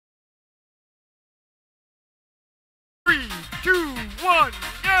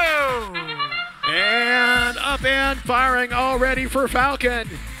up and firing already for Falcon.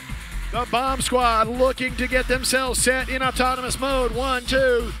 The Bomb Squad looking to get themselves set in autonomous mode. 1,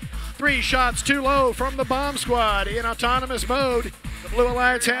 2, 3 shots too low from the Bomb Squad in autonomous mode. The Blue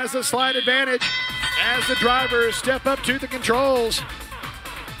Alliance has the slight advantage as the drivers step up to the controls.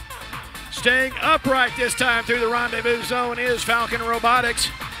 Staying upright this time through the rendezvous zone is Falcon Robotics.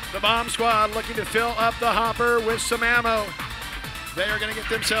 The Bomb Squad looking to fill up the hopper with some ammo. They are going to get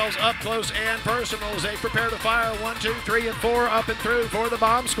themselves up close and personal as they prepare to fire 1, 2, 3, and 4 up and through for the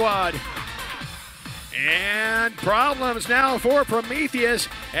Bomb Squad. And problems now for Prometheus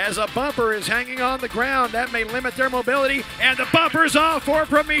as a bumper is hanging on the ground. That may limit their mobility, and the bumper's off for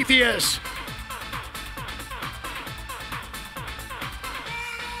Prometheus.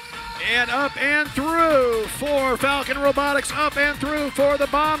 And up and through for Falcon Robotics, up and through for the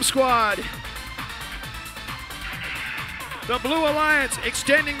Bomb Squad. The Blue Alliance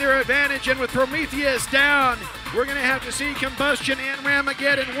extending their advantage, and with Prometheus down, we're going to have to see Combustion and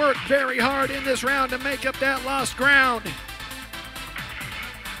Ramageddon work very hard in this round to make up that lost ground.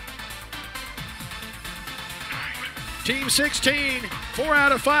 Team 16, 4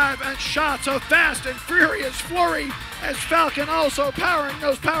 out of 5, and shots of fast and furious flurry as Falcon also powering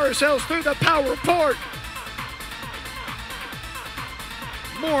those power cells through the power port.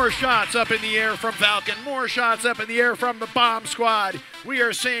 More shots up in the air from Falcon, more shots up in the air from the Bomb Squad. We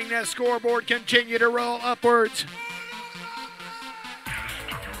are seeing that scoreboard continue to roll upwards.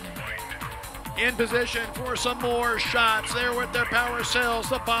 In position for some more shots there with their power cells.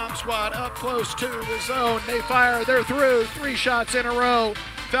 The Bomb Squad up close to the zone. They fire, they're through, 3 shots in a row.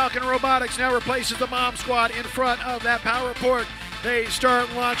 Falcon Robotics now replaces the Bomb Squad in front of that power port. They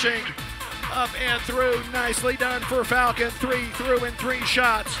start launching up and through. Nicely done for Falcon. 3 through in 3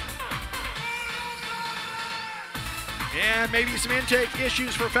 shots. And maybe some intake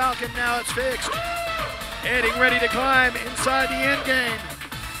issues for Falcon. Now it's fixed. Heading ready to climb inside the end game.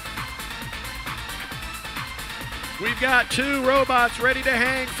 We've got 2 robots ready to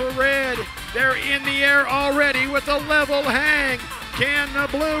hang for red. They're in the air already with a level hang. Can the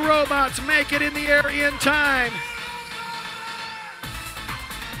blue robots make it in the air in time?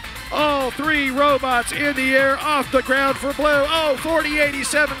 All 3 robots in the air off the ground for blue. Oh,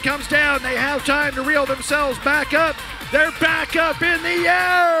 4087 comes down. They have time to reel themselves back up. They're back up in the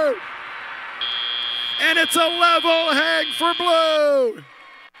air. And it's a level hang for blue.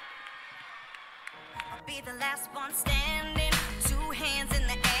 Be the last one standing, 2 hands in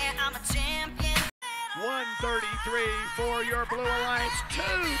the air, I'm a champion. 133 for your Blue Alliance,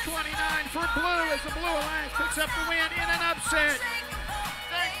 229 for blue as the Blue Alliance picks up the win in an upset.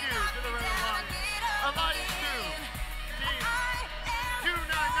 Thank you to the Red Alliance. Alliance 2, Team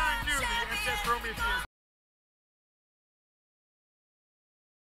 299 Newly, SS Prometheus.